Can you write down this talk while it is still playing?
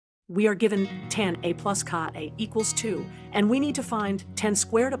We are given tan A plus cot A equals 2, and we need to find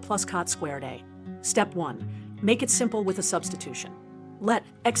tan²A plus cot²A. Step 1. Make it simple with a substitution. Let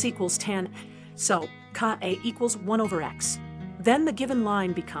x equals tan, so cot A equals 1 over x. Then the given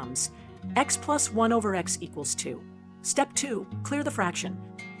line becomes x plus 1 over x equals 2. Step 2. Clear the fraction.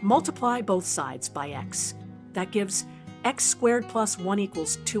 Multiply both sides by x. That gives x squared plus 1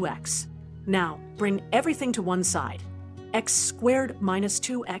 equals 2x. Now, bring everything to one side. X squared minus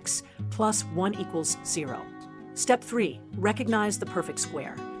 2x plus 1 equals 0. Step 3. Recognize the perfect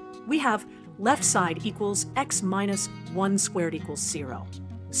square. We have left side equals x minus 1 squared equals 0.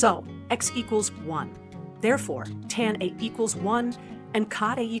 So, x equals 1. Therefore, tan A equals 1 and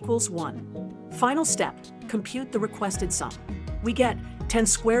cot A equals 1. Final step. Compute the requested sum. We get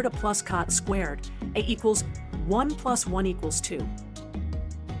tan² plus cot² A equals 1 plus 1 equals 2.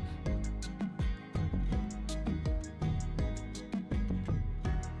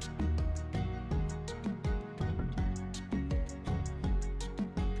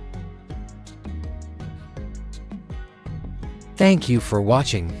 Thank you for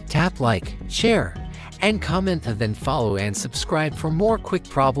watching. Tap like, share, and comment, and then follow and subscribe for more quick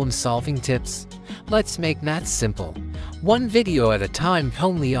problem-solving tips. Let's make maths simple. One video at a time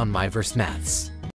only on MyVerse Maths.